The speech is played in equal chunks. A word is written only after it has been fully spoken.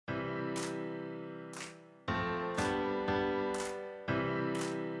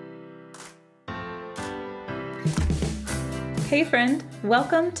Hey friend,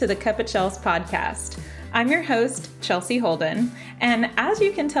 welcome to the Cup of Chels podcast. I'm your host, Chelsea Holden, and as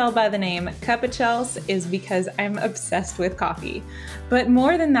you can tell by the name, Cup of Chels is because I'm obsessed with coffee. But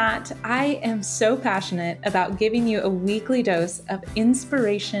more than that, I am so passionate about giving you a weekly dose of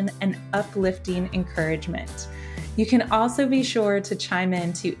inspiration and uplifting encouragement. You can also be sure to chime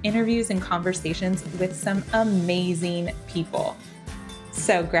in to interviews and conversations with some amazing people.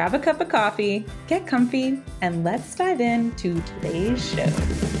 So grab a cup of coffee, get comfy, and let's dive into today's show.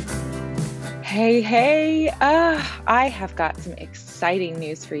 Hey, I have got some exciting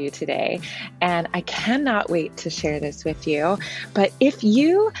news for you today, and I cannot wait to share this with you. But if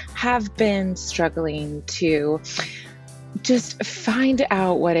you have been struggling to just find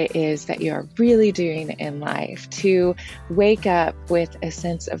out what it is that you're really doing in life, to wake up with a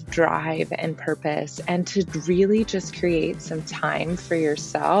sense of drive and purpose, and to really just create some time for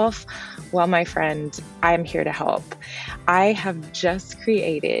yourself, well, my friend, I'm here to help. I have just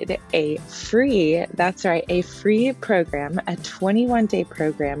created a free program, a 21-day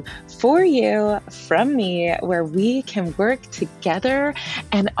program for you from me, where we can work together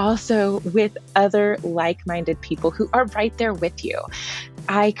and also with other like-minded people who are right there with you.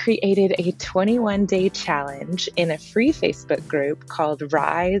 I created a 21-day challenge in a free Facebook group called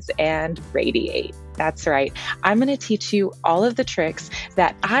Rise and Radiate. That's right. I'm going to teach you all of the tricks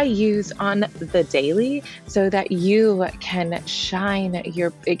that I use on the daily so that you can shine your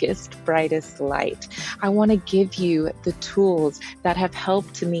biggest, brightest light. I want to give you the tools that have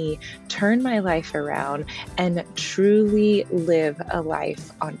helped me turn my life around and truly live a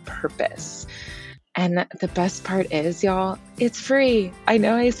life on purpose. And the best part is, y'all, it's free. I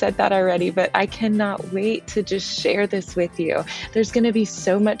know I said that already, but I cannot wait to just share this with you. There's going to be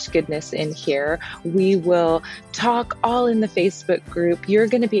so much goodness in here. We will talk all in the Facebook group. You're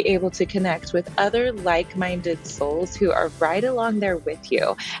going to be able to connect with other like-minded souls who are right along there with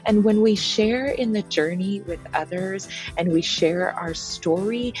you. And when we share in the journey with others and we share our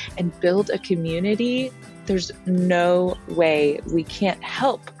story and build a community, there's no way we can't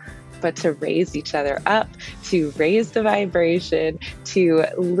help but to raise each other up, to raise the vibration, to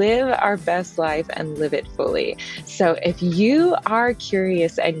live our best life and live it fully. So if you are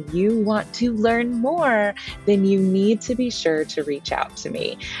curious and you want to learn more, then you need to be sure to reach out to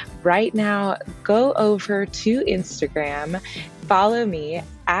me. Right now, go over to Instagram, follow me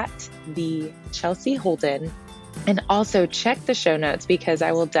at the Chelsea Holden. And also check the show notes because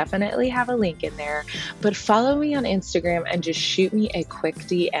I will definitely have a link in there. But follow me on Instagram and just shoot me a quick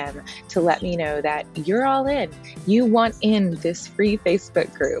DM to let me know that you're all in. You want in this free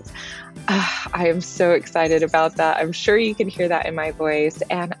Facebook group. I am so excited about that. I'm sure you can hear that in my voice.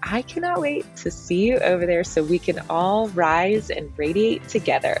 And I cannot wait to see you over there so we can all rise and radiate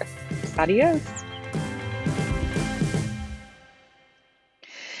together. Adios.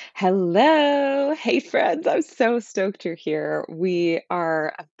 Hello. Hey, friends. I'm so stoked you're here. We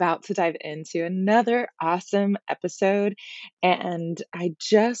are about to dive into another awesome episode. And I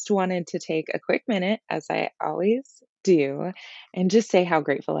just wanted to take a quick minute, as I always do, and just say how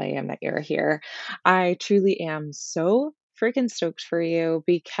grateful I am that you're here. I truly am so freaking stoked for you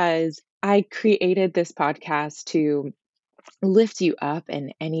because I created this podcast to lift you up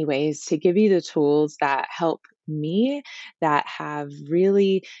in any ways, to give you the tools that help me, that have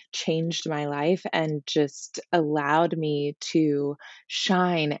really changed my life and just allowed me to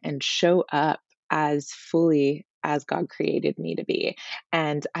shine and show up as fully as God created me to be.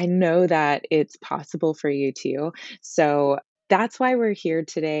 And I know that it's possible for you too. So that's why we're here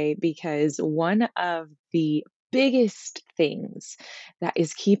today, because one of the biggest things that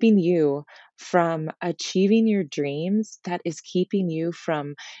is keeping you from achieving your dreams, that is keeping you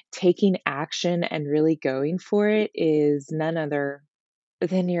from taking action and really going for it, is none other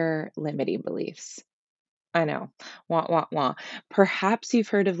than your limiting beliefs. I know. Wah, wah, wah. Perhaps you've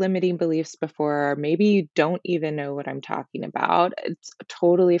heard of limiting beliefs before, or maybe you don't even know what I'm talking about. It's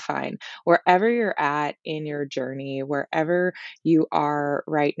totally fine. Wherever you're at in your journey, wherever you are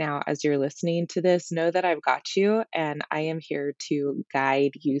right now as you're listening to this, know that I've got you and I am here to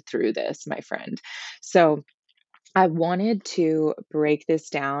guide you through this, my friend. So, I wanted to break this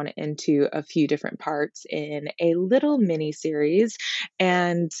down into a few different parts in a little mini series.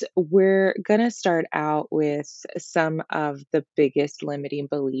 And we're going to start out with some of the biggest limiting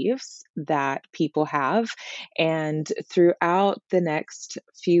beliefs that people have. And throughout the next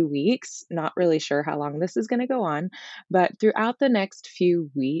few weeks, not really sure how long this is going to go on, but throughout the next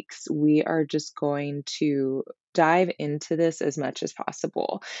few weeks, we are just going to dive into this as much as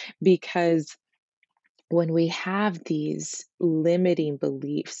possible because when we have these limiting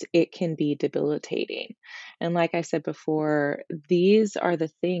beliefs, it can be debilitating. And like I said before, these are the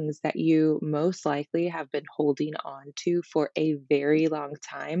things that you most likely have been holding on to for a very long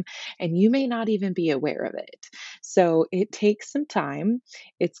time, and you may not even be aware of it. So it takes some time.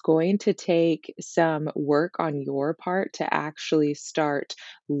 It's going to take some work on your part to actually start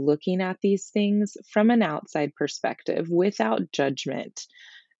looking at these things from an outside perspective without judgment,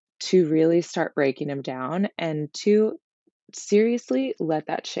 to really start breaking them down and to seriously let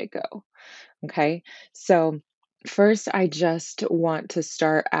that shit go. Okay. So, first, I just want to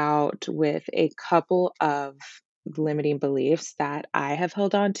start out with a couple of limiting beliefs that I have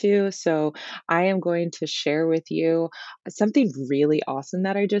held on to. So, I am going to share with you something really awesome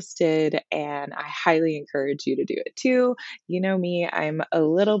that I just did, and I highly encourage you to do it too. You know me, I'm a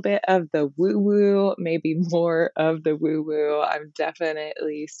little bit of the woo woo, maybe more of the woo woo. I'm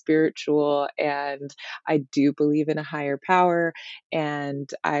definitely spiritual, and I do believe in a higher power, and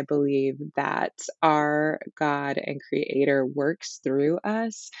I believe that our God and Creator works through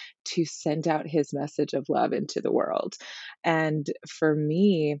us to send out His message of love into the world. And for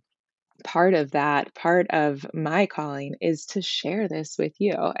me, part of my calling is to share this with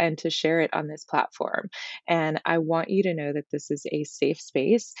you and to share it on this platform. And I want you to know that this is a safe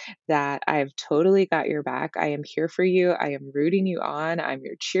space, that I've totally got your back. I am here for you. I am rooting you on. I'm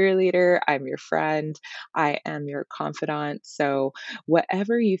your cheerleader. I'm your friend. I am your confidant. So,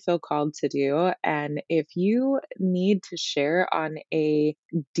 whatever you feel called to do, and if you need to share on a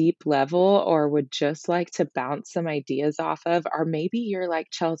deep level or would just like to bounce some ideas off of, or maybe you're like,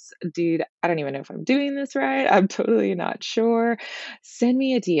 Chelsea, dude, I don't even know if I'm doing this right. I'm totally not sure. Send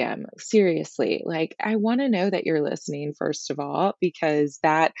me a DM. Seriously. Like, I want to know that you're listening, first of all, because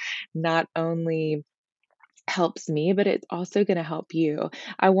that not only helps me, but it's also going to help you.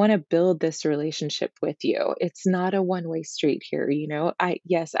 I want to build this relationship with you. It's not a one-way street here, you know.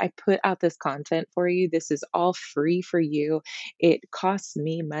 Yes, I put out this content for you. This is all free for you. It costs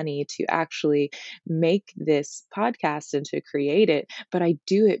me money to actually make this podcast and to create it, but I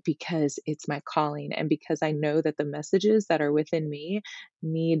do it because it's my calling and because I know that the messages that are within me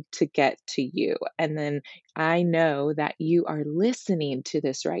need to get to you. And then I know that you are listening to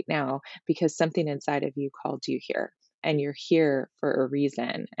this right now because something inside of you called you here, and you're here for a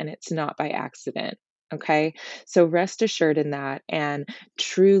reason, and it's not by accident. Okay. So rest assured in that. And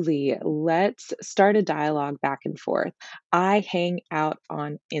truly, let's start a dialogue back and forth. I hang out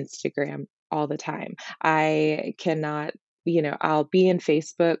on Instagram all the time. I cannot. I'll be in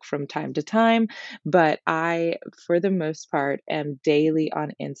Facebook from time to time, but I, for the most part, am daily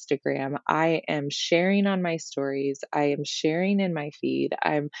on Instagram. I am sharing on my stories. I am sharing in my feed.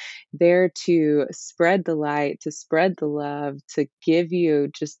 I'm there to spread the light, to spread the love, to give you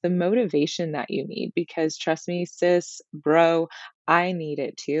just the motivation that you need. Because trust me, sis, bro, I need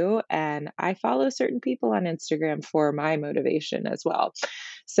it too. And I follow certain people on Instagram for my motivation as well.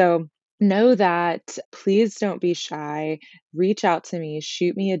 So, know that please don't be shy. Reach out to me,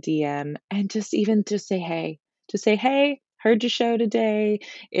 shoot me a DM, and just say hey. Just say, hey, heard your show today.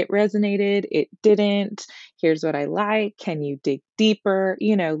 It resonated, it didn't. Here's what I like. Can you dig deeper?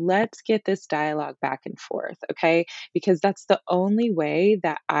 Let's get this dialogue back and forth, okay? Because that's the only way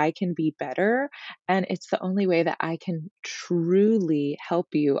that I can be better. And it's the only way that I can truly help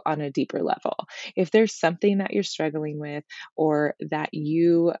you on a deeper level. If there's something that you're struggling with, or that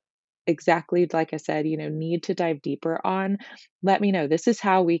you, exactly like I said, need to dive deeper on, let me know. This is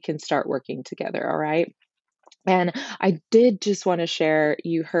how we can start working together, all right? And I did just want to share,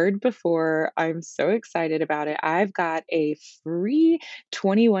 you heard before, I'm so excited about it. I've got a free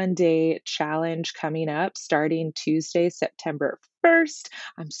 21-day challenge coming up starting Tuesday, September 1st.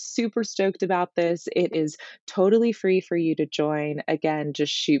 I'm super stoked about this. It is totally free for you to join. Again,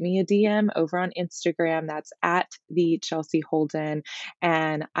 just shoot me a DM over on Instagram. That's at the Chelsea Holden,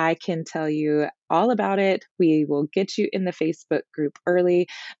 and I can tell you all about it. We will get you in the Facebook group early,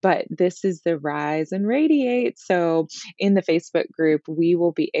 but this is the Rise and Radiate. So, in the Facebook group, we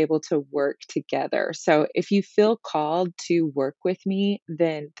will be able to work together. So, if you feel called to work with me,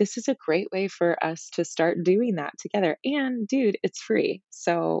 then this is a great way for us to start doing that together. And, dude, it's free.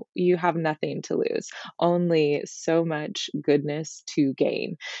 So, you have nothing to lose, only so much goodness to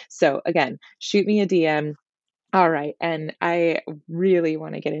gain. So, again, shoot me a DM. All right. And I really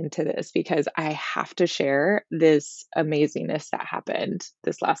want to get into this because I have to share this amazingness that happened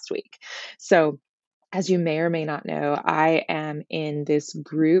this last week. So, as you may or may not know, I am in this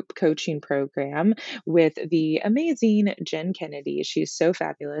group coaching program with the amazing Jen Kennedy. She's so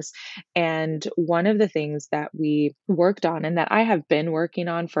fabulous. And one of the things that we worked on and that I have been working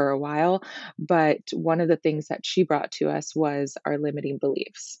on for a while, but one of the things that she brought to us was our limiting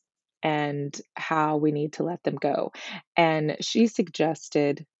beliefs and how we need to let them go. And she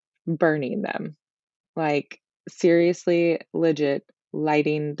suggested burning them, like, seriously, legit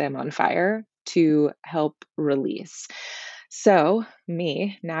lighting them on fire to help release. So,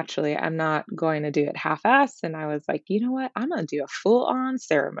 me, naturally, I'm not going to do it half-assed, and I was like, "You know what? I'm gonna do a full-on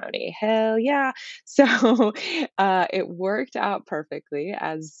ceremony. Hell yeah." So, it worked out perfectly,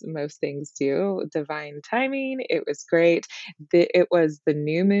 as most things do. Divine timing, it was great. It was the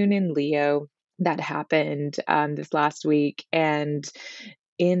new moon in Leo that happened, this last week, and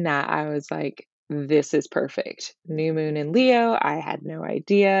in that, I was like, this is perfect. New moon in Leo. I had no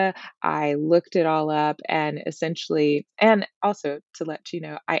idea. I looked it all up and essentially, and also to let you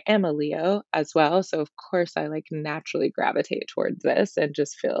know, I am a Leo as well. So, of course, I like naturally gravitate towards this and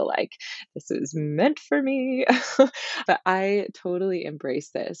just feel like this is meant for me. But I totally embrace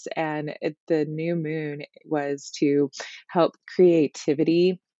this. And the new moon was to help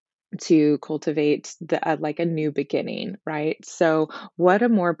creativity, to cultivate like a new beginning, right? So, what a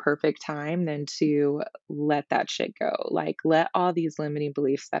more perfect time than to let that shit go. Like, let all these limiting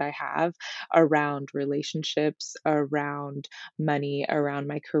beliefs that I have around relationships, around money, around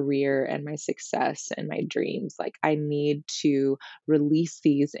my career and my success and my dreams. Like, I need to release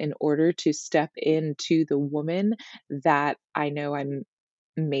these in order to step into the woman that I know I'm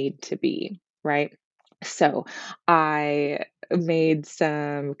made to be, right? So I made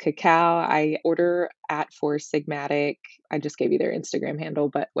some cacao. I order at Four Sigmatic. I just gave you their Instagram handle,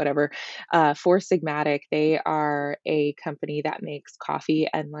 but whatever. Four Sigmatic, they are a company that makes coffee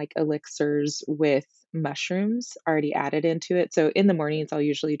and like elixirs with mushrooms already added into it. So in the mornings, I'll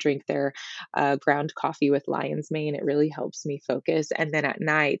usually drink their ground coffee with lion's mane. It really helps me focus. And then at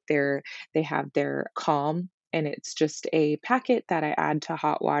night, they have their calm, and it's just a packet that I add to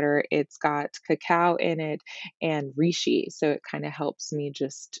hot water. It's got cacao in it and reishi, so it kind of helps me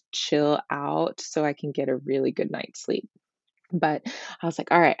just chill out so I can get a really good night's sleep. But I was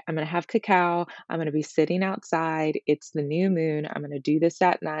like, all right, I'm going to have cacao. I'm going to be sitting outside. It's the new moon. I'm going to do this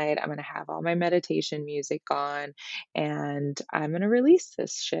at night. I'm going to have all my meditation music on and I'm going to release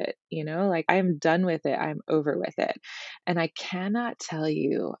this shit. Like, I'm done with it. I'm over with it. And I cannot tell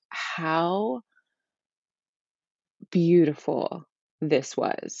you how beautiful this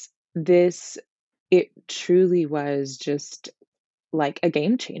was. This It truly was just like a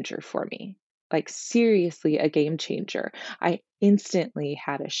game changer for me. Like, seriously, a game changer. I instantly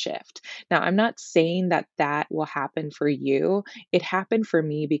had a shift. Now, I'm not saying that that will happen for you. It happened for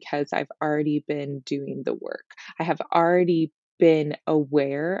me because I've already been doing the work. I have already been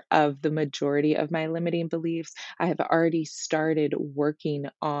aware of the majority of my limiting beliefs. I have already started working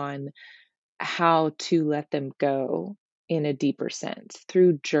on how to let them go in a deeper sense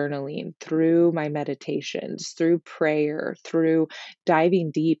through journaling, through my meditations, through prayer, through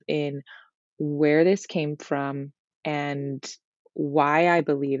diving deep in where this came from and why I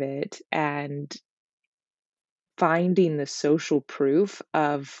believe it, and finding the social proof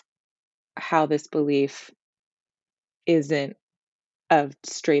of how this belief isn't a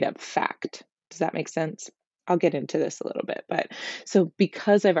straight up fact. Does that make sense? I'll get into this a little bit, but so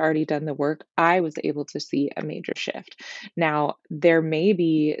because I've already done the work, I was able to see a major shift. Now, there may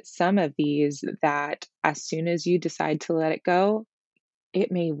be some of these that as soon as you decide to let it go,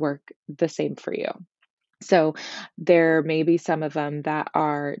 it may work the same for you. So there may be some of them that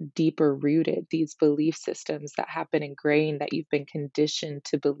are deeper rooted, these belief systems that have been ingrained, that you've been conditioned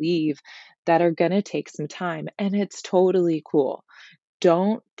to believe, that are going to take some time. And it's totally cool.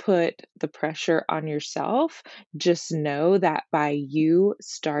 Don't put the pressure on yourself. Just know that by you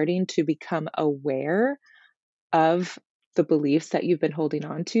starting to become aware of the beliefs that you've been holding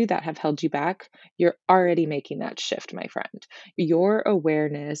on to that have held you back, you're already making that shift, my friend. Your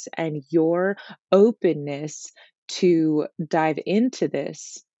awareness and your openness to dive into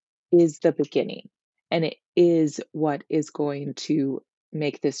this is the beginning. And it is what is going to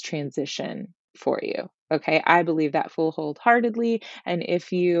make this transition for you. Okay. I believe that full wholeheartedly. And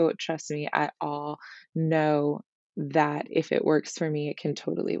if you trust me at all, know that if it works for me, it can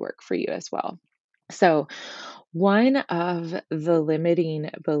totally work for you as well. So, one of the limiting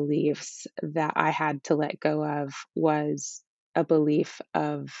beliefs that I had to let go of was a belief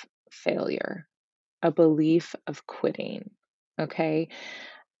of failure, a belief of quitting. Okay.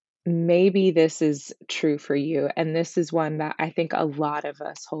 maybe this is true for you. And this is one that I think a lot of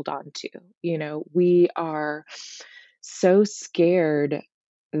us hold on to. We are so scared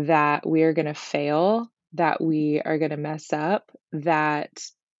that we are going to fail, that we are going to mess up, that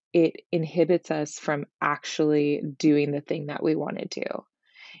it inhibits us from actually doing the thing that we want to do.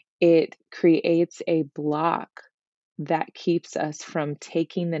 It creates a block that keeps us from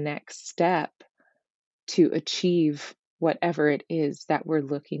taking the next step to achieve whatever it is that we're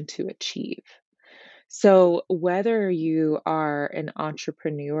looking to achieve. So, whether you are an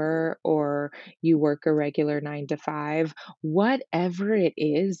entrepreneur or you work a regular 9 to 5, whatever it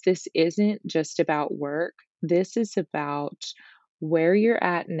is, this isn't just about work. This is about where you're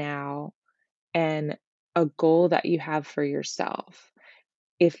at now and a goal that you have for yourself.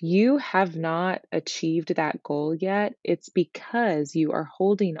 If you have not achieved that goal yet, it's because you are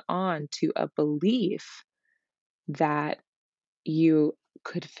holding on to a belief that you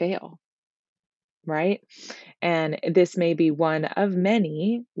could fail, right? And this may be one of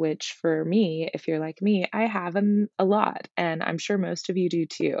many, which for me, if you're like me, I have a lot. And I'm sure most of you do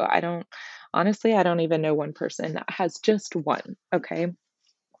too. Honestly, I don't even know one person that has just one. Okay.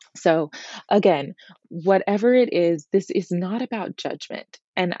 So again, whatever it is, this is not about judgment.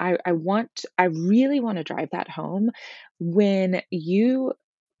 And I really want to drive that home when you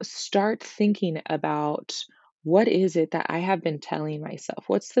start thinking about what is it that I have been telling myself?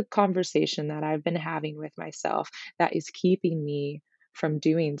 What's the conversation that I've been having with myself that is keeping me from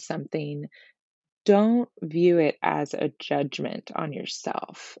doing something? Don't view it as a judgment on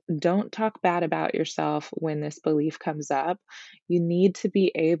yourself. Don't talk bad about yourself when this belief comes up. You need to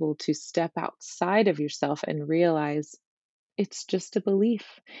be able to step outside of yourself and realize it's just a belief.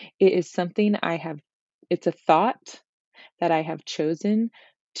 It is something it's a thought that I have chosen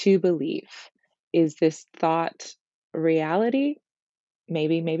to believe. Is this thought reality?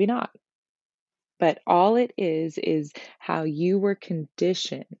 Maybe, maybe not. But all it is how you were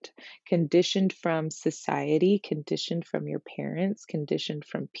conditioned from society, conditioned from your parents, conditioned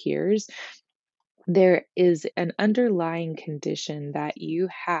from peers. There is an underlying condition that you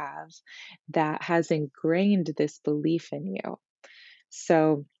have that has ingrained this belief in you.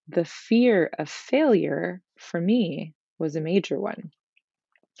 So the fear of failure for me was a major one.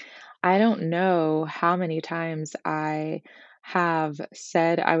 I don't know how many times I have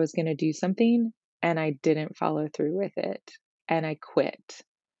said I was going to do something and I didn't follow through with it and I quit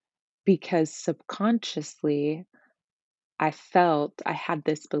because subconsciously I felt I had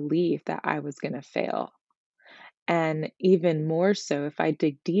this belief that I was going to fail. And even more so, if I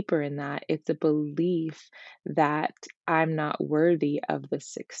dig deeper in that, it's a belief that I'm not worthy of the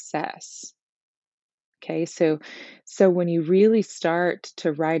success. Okay, so when you really start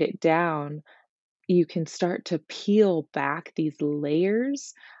to write it down, you can start to peel back these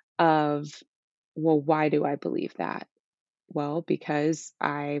layers of, well, why do I believe that? Well, because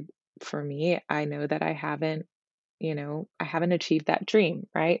for me, I know that I haven't achieved that dream,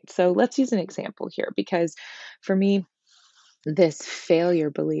 right? So let's use an example here because for me, this failure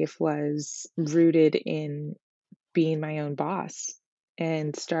belief was rooted in being my own boss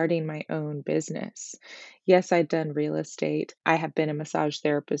and starting my own business. Yes, I'd done real estate. I have been a massage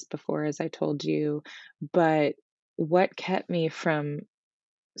therapist before, as I told you, but what kept me from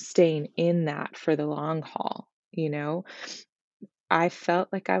staying in that for the long haul? I felt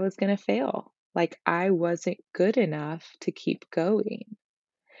like I was going to fail, like I wasn't good enough to keep going.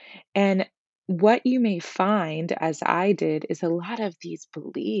 And what you may find, as I did, is a lot of these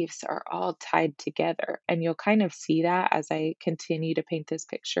beliefs are all tied together. And you'll kind of see that as I continue to paint this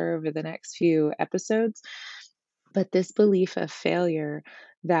picture over the next few episodes. But this belief of failure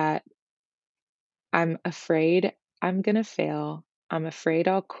that I'm afraid I'm going to fail, I'm afraid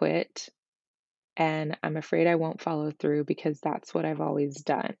I'll quit, and I'm afraid I won't follow through because that's what I've always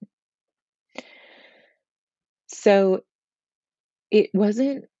done. So it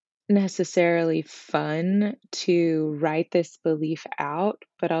wasn't necessarily fun to write this belief out,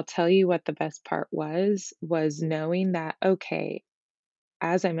 but I'll tell you what the best part was knowing that, okay,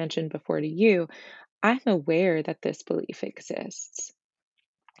 as I mentioned before to you, I'm aware that this belief exists.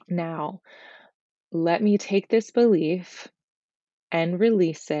 Now, let me take this belief and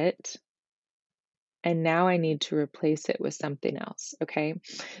release it. And now I need to replace it with something else. Okay.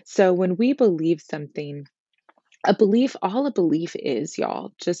 So when we believe something, all a belief is,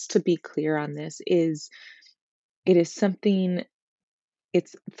 y'all, just to be clear on this, it is something,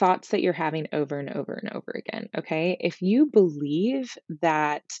 it's thoughts that you're having over and over and over again. Okay. If you believe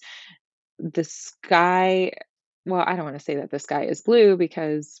that the sky well, I don't want to say that the sky is blue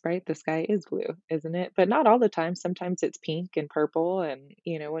because, right, the sky is blue, isn't it? But not all the time. Sometimes it's pink and purple, and,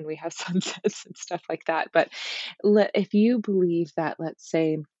 when we have sunsets and stuff like that. But if you believe that, let's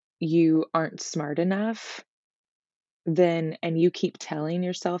say, you aren't smart enough, then, and you keep telling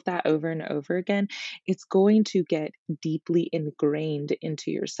yourself that over and over again, it's going to get deeply ingrained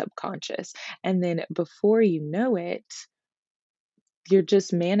into your subconscious. And then before you know it, you're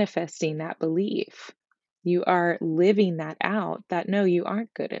just manifesting that belief. You are living that out, that no, you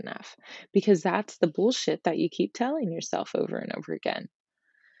aren't good enough, because that's the bullshit that you keep telling yourself over and over again.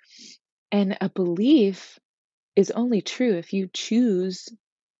 And a belief is only true if you choose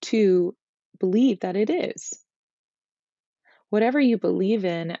to believe that it is. Whatever you believe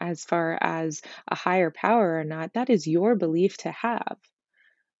in, as far as a higher power or not, that is your belief to have.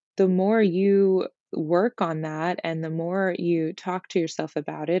 The more you work on that and the more you talk to yourself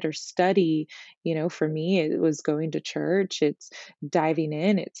about it or study, for me, it was going to church, it's diving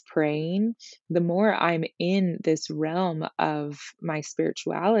in, it's praying. The more I'm in this realm of my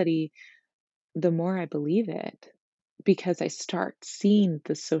spirituality, the more I believe it because I start seeing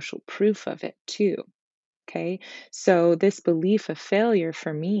the social proof of it too. Okay. So this belief of failure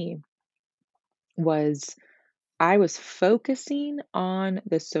for me was I was focusing on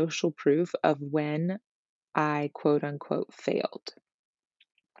the social proof of when I quote unquote failed.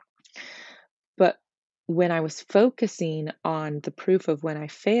 But when I was focusing on the proof of when I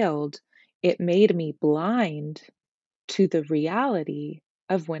failed, it made me blind to the reality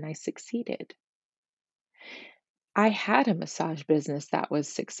of when I succeeded. I had a massage business that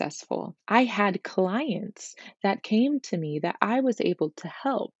was successful. I had clients that came to me that I was able to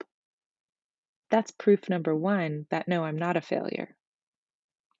help. That's proof number one that no, I'm not a failure.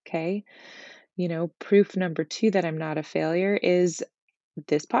 Okay. Proof number two that I'm not a failure is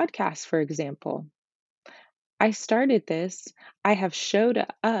this podcast, for example. I started this, I have showed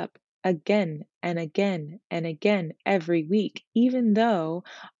up again and again and again every week, even though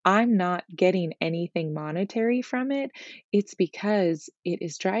I'm not getting anything monetary from it. It's because it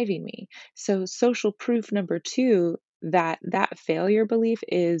is driving me. So, social proof number two that that failure belief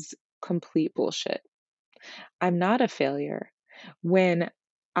is complete bullshit. I'm not a failure. When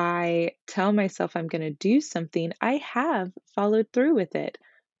I tell myself I'm going to do something, I have followed through with it.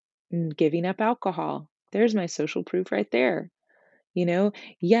 Giving up alcohol. There's my social proof right there. You know,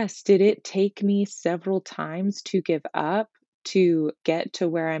 yes, did it take me several times to give up to get to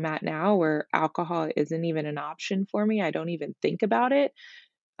where I'm at now, where alcohol isn't even an option for me? I don't even think about it.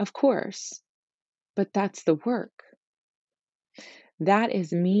 Of course, but that's the work. That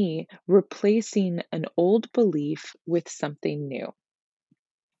is me replacing an old belief with something new.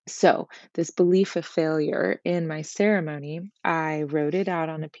 So, this belief of failure in my ceremony, I wrote it out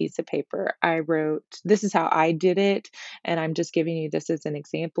on a piece of paper. I wrote, this is how I did it, and I'm just giving you this as an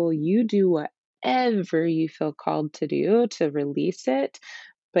example. You do whatever you feel called to do to release it.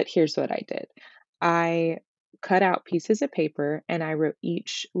 But here's what I did I cut out pieces of paper and I wrote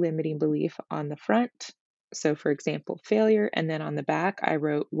each limiting belief on the front. So, for example, failure. And then on the back, I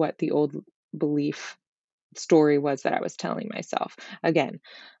wrote what the old belief story was that I was telling myself. Again,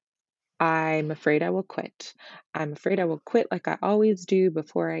 I'm afraid I will quit. I'm afraid I will quit like I always do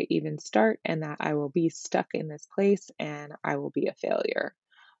before I even start, and that I will be stuck in this place and I will be a failure.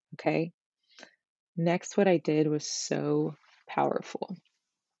 Okay. Next, what I did was so powerful.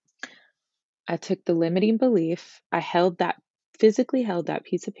 I took the limiting belief, physically held that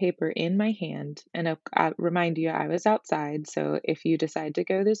piece of paper in my hand. And I remind you, I was outside. So if you decide to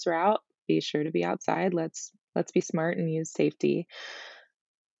go this route, be sure to be outside. Let's be smart and use safety.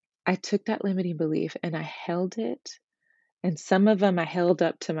 I took that limiting belief and I held it. And some of them I held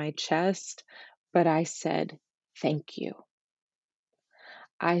up to my chest, but I said, thank you.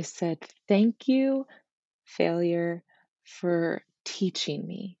 I said, thank you, failure, for teaching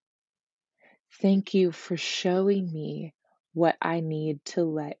me. Thank you for showing me what I need to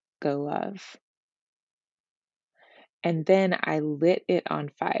let go of. And then I lit it on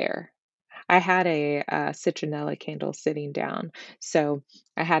fire. I had a citronella candle sitting down. So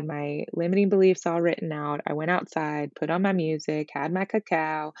I had my limiting beliefs all written out. I went outside, put on my music, had my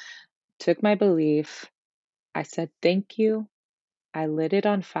cacao, took my belief. I said, thank you. I lit it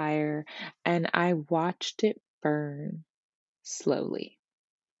on fire and I watched it burn slowly.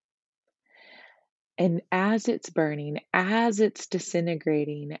 And as it's burning, as it's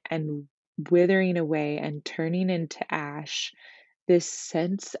disintegrating and withering away and turning into ash, this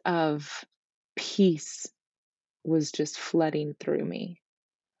sense of peace was just flooding through me.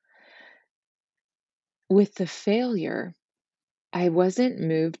 With the failure, I wasn't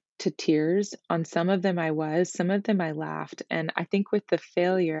moved to tears. On some of them I was, some of them I laughed, and I think with the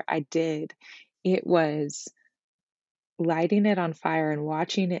failure I did. It was lighting it on fire and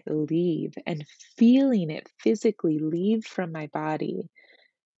watching it leave and feeling it physically leave from my body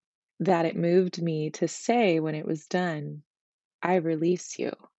that it moved me to say when it was done, I release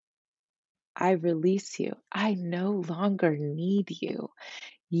you. I release you. I no longer need you.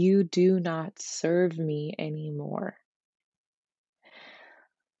 You do not serve me anymore.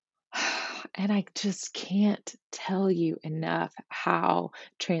 And I just can't tell you enough how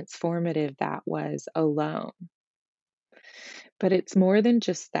transformative that was alone. But it's more than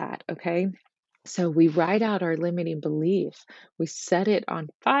just that, okay? So we write out our limiting belief. We set it on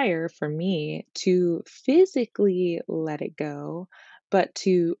fire for me to physically let it go, but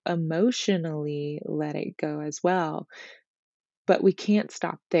to emotionally let it go as well. But we can't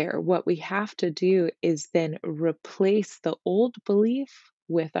stop there. What we have to do is then replace the old belief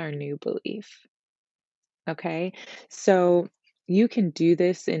with our new belief. Okay. So you can do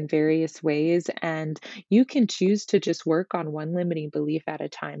this in various ways, and you can choose to just work on one limiting belief at a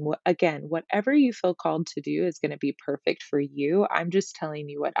time. Again, whatever you feel called to do is going to be perfect for you. I'm just telling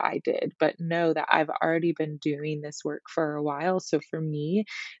you what I did, but know that I've already been doing this work for a while. So for me,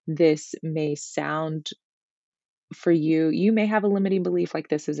 this may sound for you, you may have a limiting belief like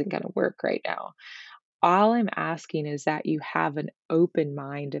this isn't going to work right now. All I'm asking is that you have an open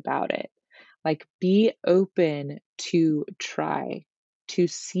mind about it. Like, be open to try, to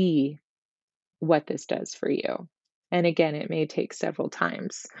see what this does for you. And again, it may take several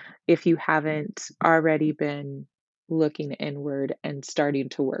times if you haven't already been looking inward and starting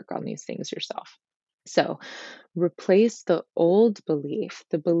to work on these things yourself. So, replace the old belief,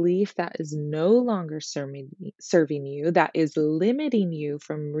 the belief that is no longer serving you, that is limiting you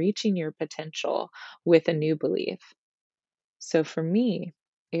from reaching your potential, with a new belief. So for me,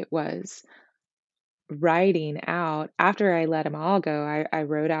 it was writing out, after I let them all go, I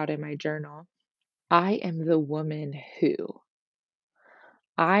wrote out in my journal, I am the woman who,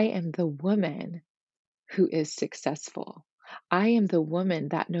 I am the woman who is successful. I am the woman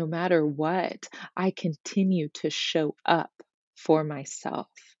that no matter what, I continue to show up for myself.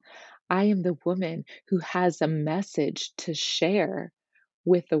 I am the woman who has a message to share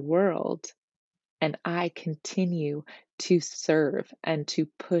with the world, and I continue to serve and to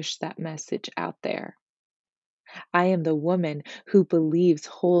push that message out there. I am the woman who believes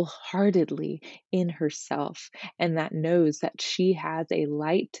wholeheartedly in herself and that knows that she has a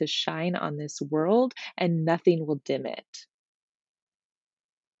light to shine on this world and nothing will dim it.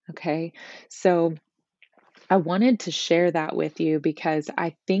 Okay. So I wanted to share that with you because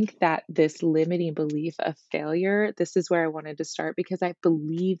I think that this limiting belief of failure, this is where I wanted to start because I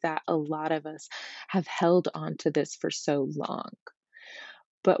believe that a lot of us have held on to this for so long.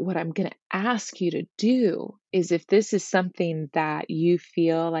 But what I'm going to ask you to do is, if this is something that you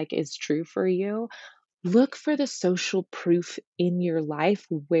feel like is true for you, look for the social proof in your life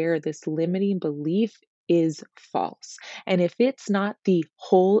where this limiting belief is false. And if it's not the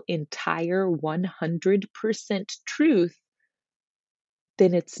whole entire 100% truth,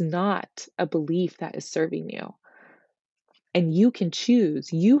 then it's not a belief that is serving you. And you can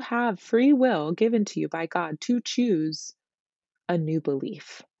choose, you have free will given to you by God to choose a new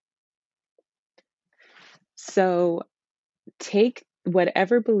belief. So take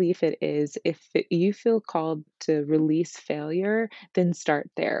whatever belief it is. If you feel called to release failure, then start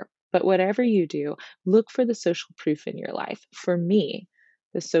there. But whatever you do, look for the social proof in your life. For me,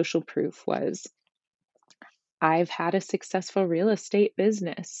 the social proof was, I've had a successful real estate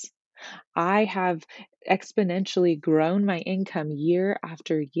business. I have exponentially grown my income year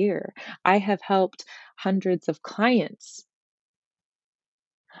after year. I have helped hundreds of clients.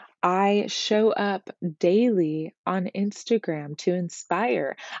 I show up daily on Instagram to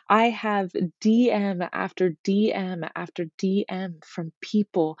inspire. I have DM after DM after DM from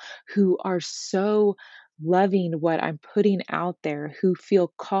people who are so loving what I'm putting out there, who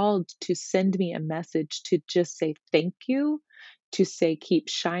feel called to send me a message to just say thank you, to say keep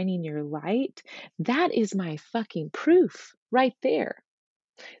shining your light. That is my fucking proof right there.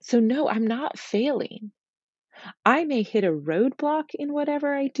 So, no, I'm not failing. I may hit a roadblock in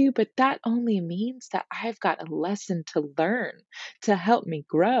whatever I do, but that only means that I've got a lesson to learn to help me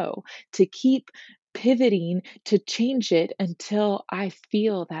grow, to keep pivoting, to change it until I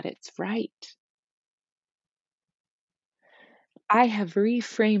feel that it's right. I have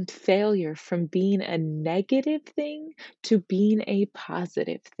reframed failure from being a negative thing to being a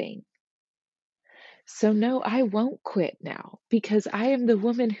positive thing. So, no, I won't quit now because I am the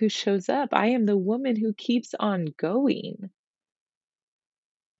woman who shows up. I am the woman who keeps on going.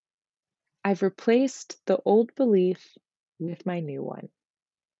 I've replaced the old belief with my new one.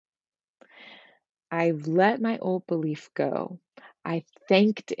 I've let my old belief go. I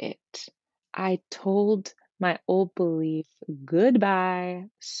thanked it. I told my old belief, goodbye,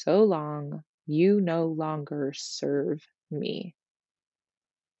 so long. You no longer serve me.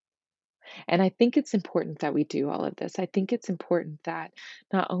 And I think it's important that we do all of this. I think it's important that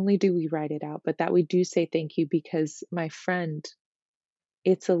not only do we write it out, but that we do say thank you because, my friend,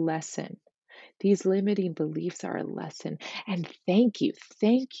 it's a lesson. These limiting beliefs are a lesson. And thank you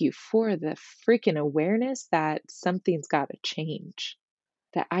for the freaking awareness that something's got to change,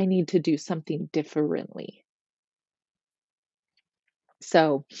 that I need to do something differently.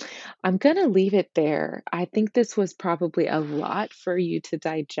 So I'm going to leave it there. I think this was probably a lot for you to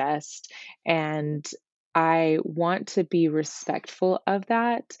digest. And I want to be respectful of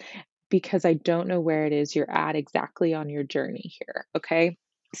that because I don't know where it is you're at exactly on your journey here. Okay.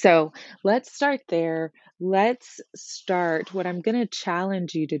 So let's start there. Let's start. What I'm going to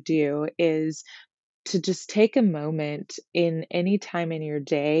challenge you to do is to just take a moment in any time in your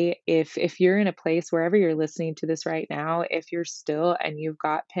day. If you're in a place wherever you're listening to this right now, if you're still and you've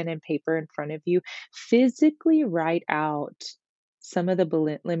got pen and paper in front of you, physically write out some of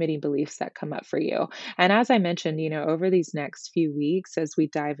the limiting beliefs that come up for you. And as I mentioned, over these next few weeks, as we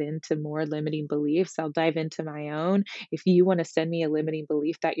dive into more limiting beliefs, I'll dive into my own. If you want to send me a limiting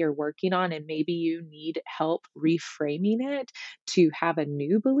belief that you're working on and maybe you need help reframing it to have a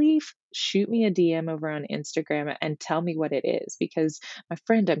new belief, shoot me a DM over on Instagram and tell me what it is. Because, my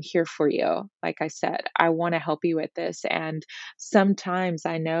friend, I'm here for you. Like I said, I want to help you with this. And sometimes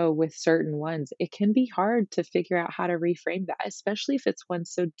I know with certain ones, it can be hard to figure out how to reframe that, especially if it's one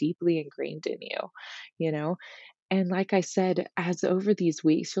so deeply ingrained in you, you know? And like I said, as over these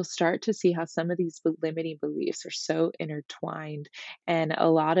weeks, you'll start to see how some of these limiting beliefs are so intertwined, and a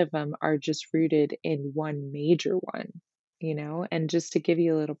lot of them are just rooted in one major one. And just to give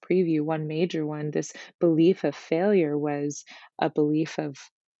you a little preview, one major one, this belief of failure was a belief of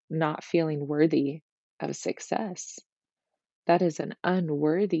not feeling worthy of success. That is an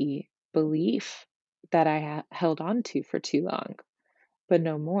unworthy belief that I held on to for too long, but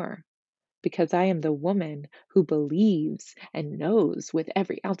no more, because I am the woman who believes and knows with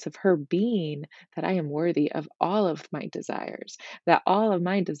every ounce of her being that I am worthy of all of my desires, that all of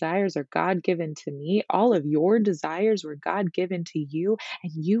my desires are God given to me. All of your desires were God given to you,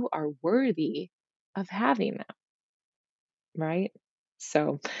 and you are worthy of having them, right?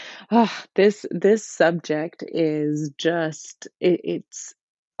 So, this subject is just it's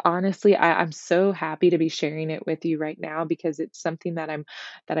honestly, I'm so happy to be sharing it with you right now because it's something that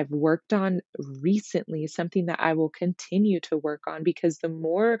I've worked on recently, something that I will continue to work on, because the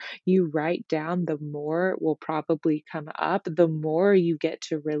more you write down, the more will probably come up, the more you get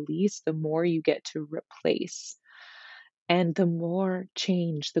to release, the more you get to replace. And the more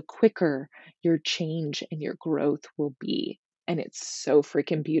change, the quicker your change and your growth will be. And it's so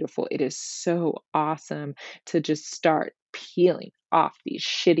freaking beautiful. It is so awesome to just start peeling off these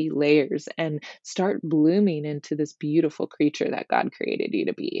shitty layers and start blooming into this beautiful creature that God created you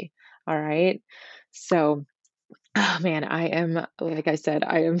to be. All right. So, oh man, I am, like I said,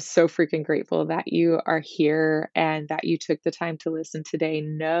 I am so freaking grateful that you are here and that you took the time to listen today.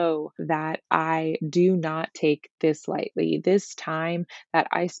 Know that I do not take this lightly. This time that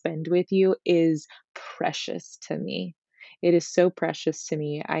I spend with you is precious to me. It is so precious to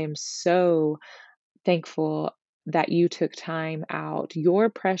me. I am so thankful that you took time out, your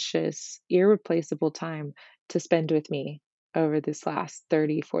precious, irreplaceable time, to spend with me over this last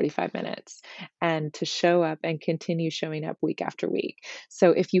 30, 45 minutes, and to show up and continue showing up week after week.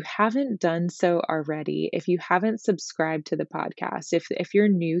 So if you haven't done so already, if you haven't subscribed to the podcast, if you're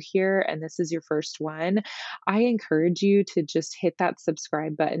new here and this is your first one, I encourage you to just hit that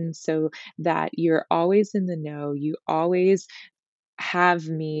subscribe button so that you're always in the know. You always have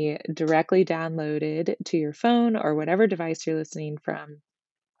me directly downloaded to your phone or whatever device you're listening from,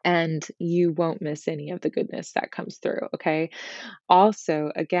 and you won't miss any of the goodness that comes through. Okay.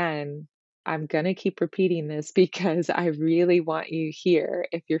 Also, again, I'm going to keep repeating this because I really want you here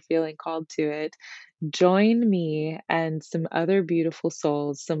if you're feeling called to it. Join me and some other beautiful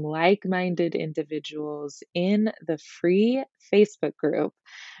souls, some like minded individuals in the free Facebook group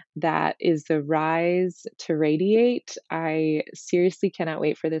that is the Rise to Radiate. I seriously cannot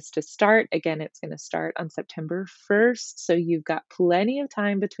wait for this to start. Again, it's going to start on September 1st. So you've got plenty of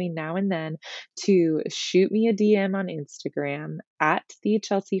time between now and then to shoot me a DM on Instagram at the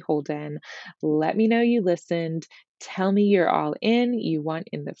Chelsea Holden. Let me know you listened. Tell me you're all in, you want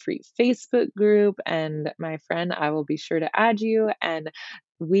in the free Facebook group. And my friend, I will be sure to add you. And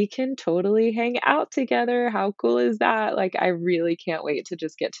we can totally hang out together. How cool is that? Like, I really can't wait to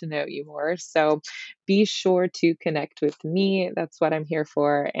just get to know you more. So be sure to connect with me. That's what I'm here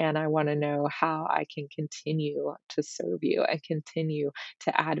for. And I want to know how I can continue to serve you and continue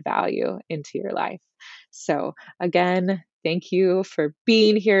to add value into your life. So, again, thank you for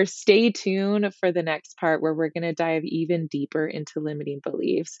being here. Stay tuned for the next part where we're going to dive even deeper into limiting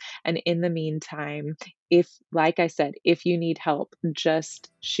beliefs. And in the meantime, if, like I said, if you need help, just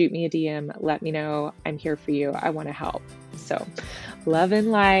shoot me a DM. Let me know. I'm here for you. I want to help. So, love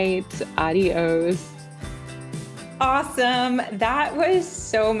and light. Adios. Awesome. That was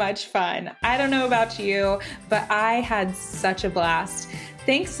so much fun. I don't know about you, but I had such a blast.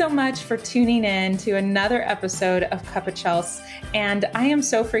 Thanks so much for tuning in to another episode of Cup of Chels. And I am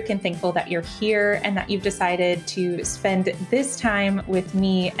so freaking thankful that you're here and that you've decided to spend this time with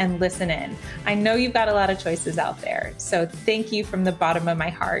me and listen in. I know you've got a lot of choices out there, so thank you from the bottom of my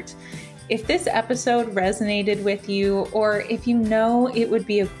heart. If this episode resonated with you, or if you know it would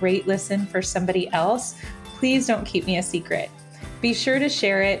be a great listen for somebody else, please don't keep me a secret. Be sure to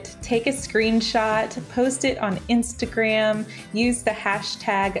share it, take a screenshot, post it on Instagram, use the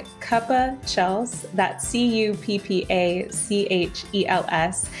hashtag CuppaChels, that's CuppaChels,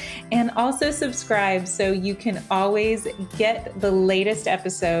 and also subscribe so you can always get the latest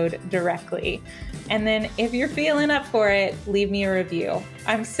episode directly. And then if you're feeling up for it, leave me a review.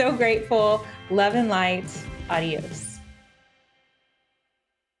 I'm so grateful. Love and light. Adios.